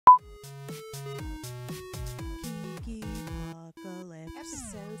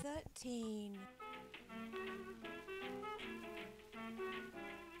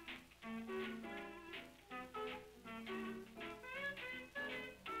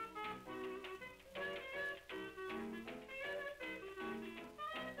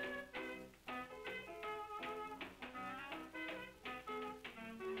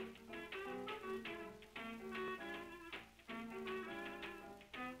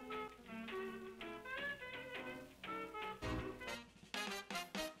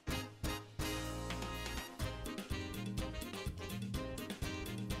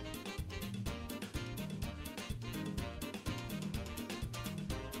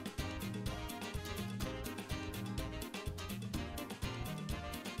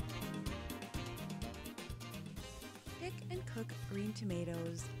cook green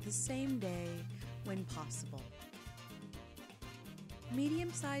tomatoes the same day when possible.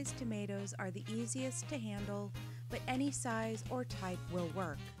 Medium-sized tomatoes are the easiest to handle, but any size or type will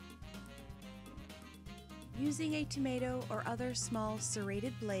work. Using a tomato or other small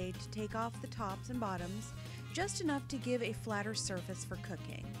serrated blade to take off the tops and bottoms, just enough to give a flatter surface for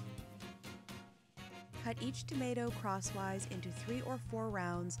cooking. Cut each tomato crosswise into 3 or 4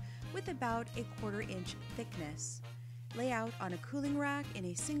 rounds with about a 1/4 inch thickness. Lay out on a cooling rack in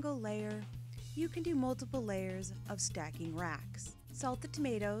a single layer. You can do multiple layers of stacking racks. Salt the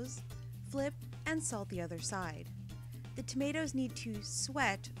tomatoes, flip and salt the other side. The tomatoes need to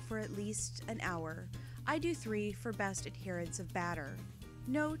sweat for at least an hour. I do 3 for best adherence of batter.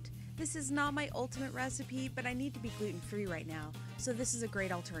 Note, this is not my ultimate recipe, but I need to be gluten-free right now, so this is a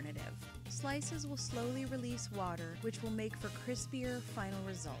great alternative. Slices will slowly release water, which will make for crispier final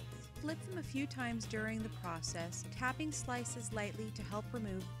results. Flip them a few times during the process, tapping slices lightly to help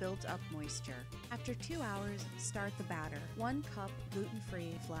remove built-up moisture. After 2 hours, start the batter. 1 cup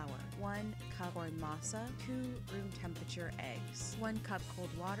gluten-free flour, 1 cup corn masa, 2 room temperature eggs, 1 cup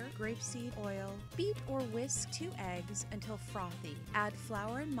cold water, grapeseed oil. Beat or whisk 2 eggs until frothy. Add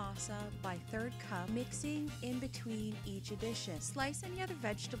flour and masa by 1/3 cup, mixing in between each addition. Slice any other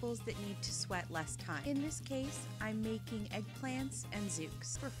vegetables that need to sweat less time. In this case, I'm making eggplants and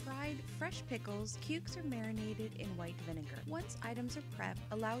zooks. For fried fresh pickles, cukes are marinated in white vinegar. Once items are prepped,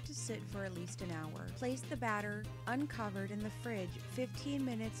 allow to sit for at least an hour. Place the batter uncovered in the fridge 15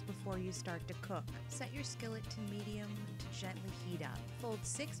 minutes before you start to cook. Set your skillet to medium to gently heat up. Fold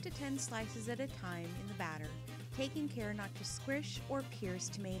 6 to 10 slices at a time in the batter, taking care not to squish or pierce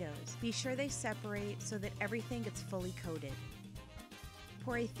tomatoes. Be sure they separate so that everything gets fully coated.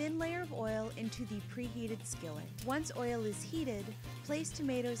 Pour a thin layer of oil into the preheated skillet. Once oil is heated, place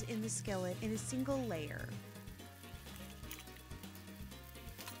tomatoes in the skillet in a single layer.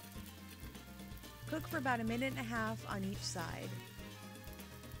 Cook for about 1.5 minutes on each side.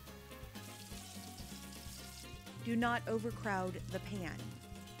 Do not overcrowd the pan.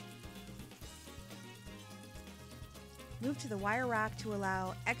 Move to the wire rack to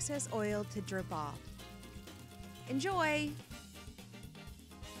allow excess oil to drip off. Enjoy!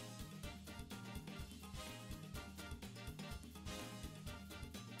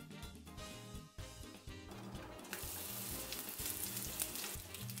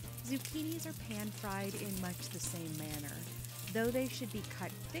 Zucchinis are pan-fried in much the same manner. Though they should be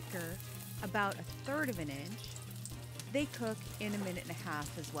cut thicker, about 1/3 of an inch, they cook in 1.5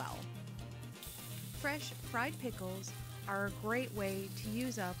 minutes as well. Fresh fried pickles are a great way to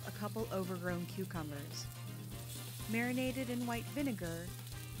use up a couple overgrown cucumbers. Marinated in white vinegar,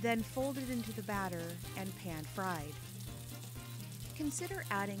 then folded into the batter and pan-fried. Consider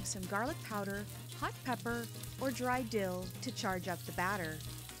adding some garlic powder, hot pepper, or dry dill to charge up the batter.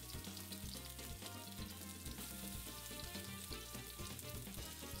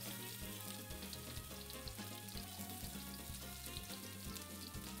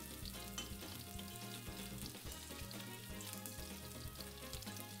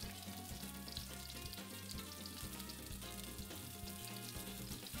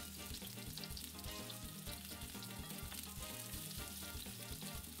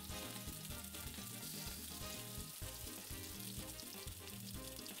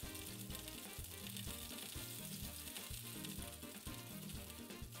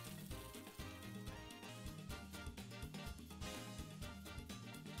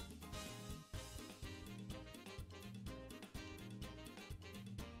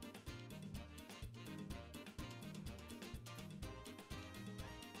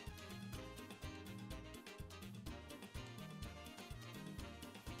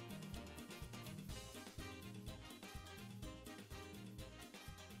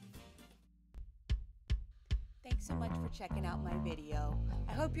 Thanks so much for checking out my video.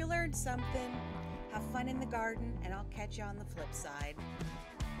 I hope you learned something. Have fun in the garden, and I'll catch you on the flip side.